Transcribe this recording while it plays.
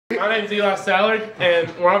My name's Eli Sallard,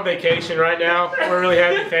 and we're on vacation right now. We're a really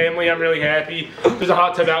happy family. I'm really happy. There's a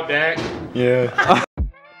hot tub out back. Yeah.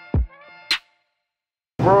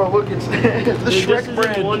 Bro, look, it's the Shrek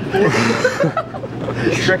bread.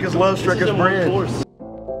 Shrek is love, Shrek is bread.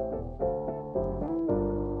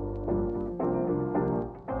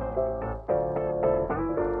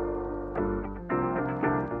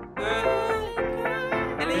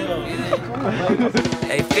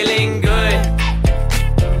 Hey, feeling good,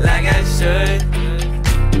 like I should.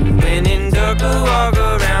 When in dark, I walk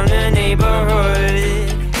around the neighborhood.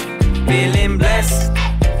 Feeling blessed,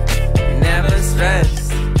 never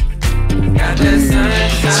stressed. Got the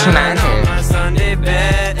sunshine on my Sunday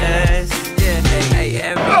best. Yeah, hey,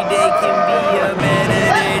 every day can be a better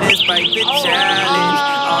day despite the challenge.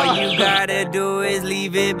 All you gotta do is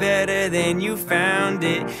leave it better than you found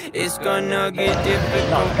it. It's gonna get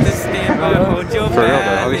difficult to stand but hold your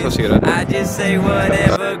balance. I just say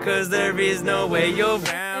whatever cause there is no way you're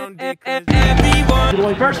around it.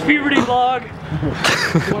 Everyone. First puberty vlog.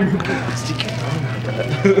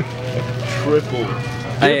 Triple.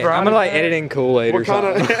 Hey, I'm gonna like edit in Kool-Aid or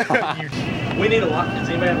something. We need a lot. Does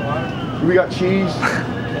anybody have a lot? We got cheese.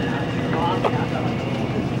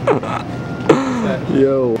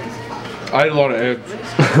 Yo. I ate a lot of eggs.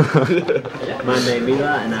 My name is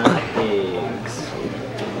Eli and I like eggs.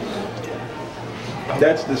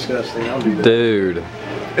 That's disgusting. I'll do that. Dude.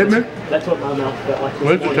 That's what my mouth felt like.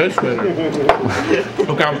 Where's your taste better?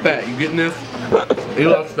 Look, I'm fat. You getting this?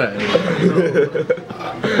 Eli's fat.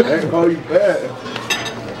 I didn't call you fat.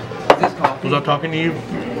 Was I talking to you?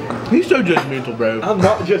 He's so judgmental, bro. I'm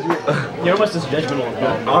not judgmental. You're almost as judgmental as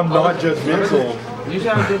that. I'm not judgmental. You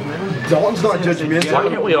sound judgmental. Dalton's not judgmental. Why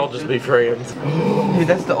can't we all just be friends? Dude,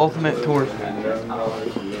 that's the ultimate tour.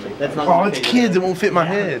 That's not Oh, it's kids. It won't fit my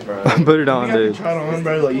head. Put it on, dude. Try it on,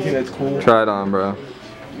 bro. Like, you think that's cool? Try it on, bro.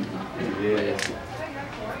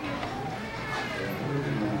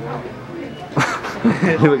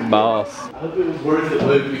 You look boss. I hope it was worth it,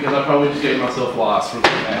 Luke, because I probably just gave myself lost from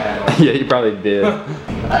that. Yeah, you probably did.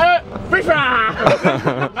 Free fry!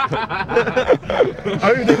 I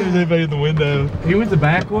don't even think there's anybody in the window. He went the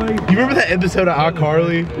back way? You remember that episode of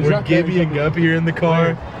iCarly where Gibby and Guppy are in the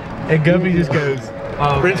car? And Guppy just goes,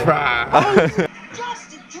 French fry.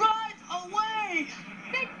 Just drive away!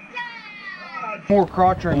 Big fly! More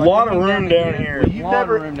crotch room. A lot of room down here. You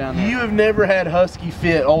have never had Husky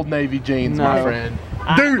Fit Old Navy jeans, my friend.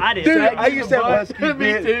 Dude, I did. I used to have Husky Fit.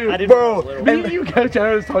 Me too. I did. Bro, Me and you, Coach,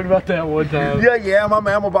 I was talking about that one time. yeah, my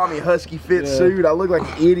mama bought me a Husky Fit suit. I looked like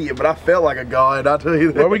an idiot, but I felt like a god, I'll tell you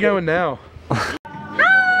that. Where are we going now?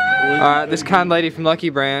 Alright, this kind lady from Lucky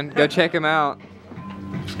Brand. Go check him out.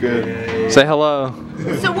 It's good. Say hello.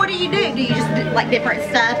 So what do? Do you just do, like different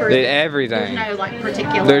stuff or Did everything. there's no like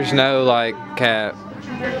particular? There's no like cap.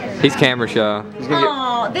 He's camera shy.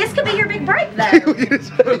 Oh, this could be your big break though. This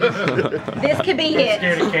could be it.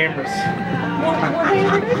 Scared of cameras. What are you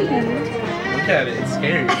doing? Look at it, it's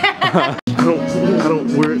scary.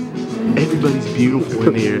 Everybody's beautiful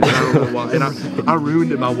in here. And I don't know why. And I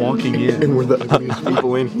ruined it by walking in. And we're the ugliest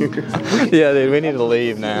people in here. Yeah, dude, we need to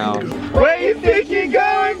leave now. Where you think you're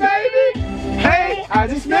going, baby? Hey, I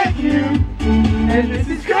just met you, and this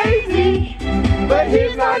is crazy, but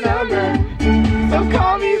here's my number, so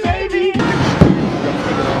call me, baby.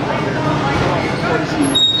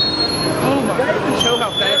 Oh my God, show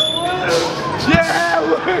how fast he goes. Yeah,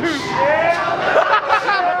 Luke!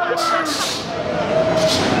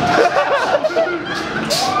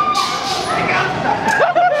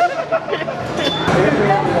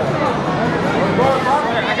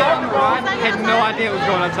 I got on the ride, had no idea it was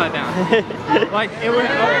going upside down. Like, it went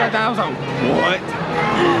upside down, I was like, what?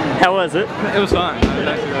 How was it? It was fun. It was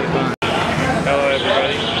actually really fun. Hello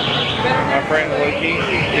everybody. My friend Loukey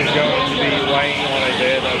is going to be laying on a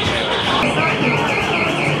bed of nails.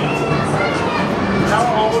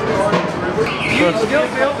 You still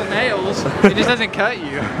feel the nails, it just doesn't cut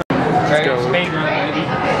you. Let's go. Speed run, baby.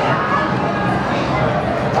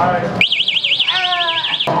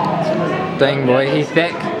 Dang boy, he's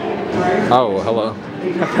thick. Oh, hello.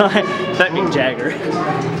 That Mick Jagger.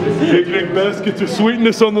 Picnic baskets of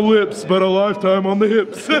sweetness on the lips, but a lifetime on the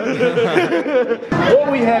hips. What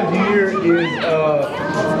we have here is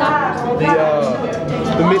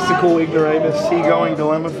the mystical ignoramus seagoing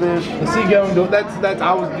dilemma fish. The seagoing, that's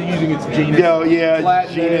I was using its genus. Yeah,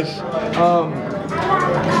 genus.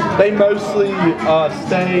 They mostly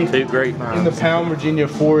stay in the Pound, Virginia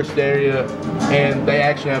forest area, and they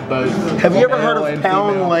actually have both. Have you ever heard of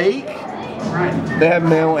Pound Lake? They have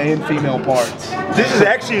male and female parts. This is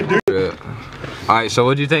actually a dude. Alright, so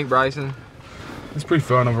what do you think, Bryson? It's pretty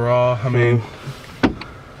fun overall. I mean,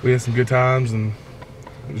 we had some good times, and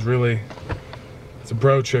it was really, it's a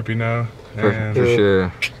bro trip, you know. For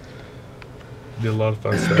sure. Did a lot of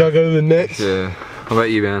fun stuff. Gotta go to the next. Yeah. How about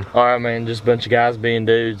you, man? All right, man. Just a bunch of guys being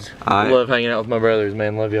dudes. I love hanging out with my brothers,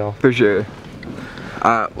 man. Love y'all. For sure.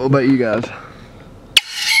 What about you guys?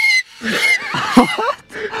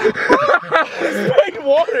 Spraying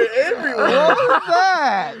water everywhere. What was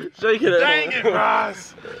that? Shake it up. Dang it,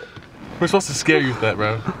 Bryce. We're supposed to scare you with that,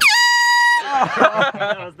 bro.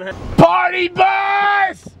 Party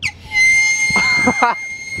bus!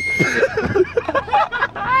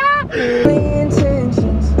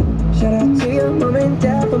 Shout out to your mom and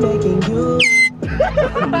dad for making you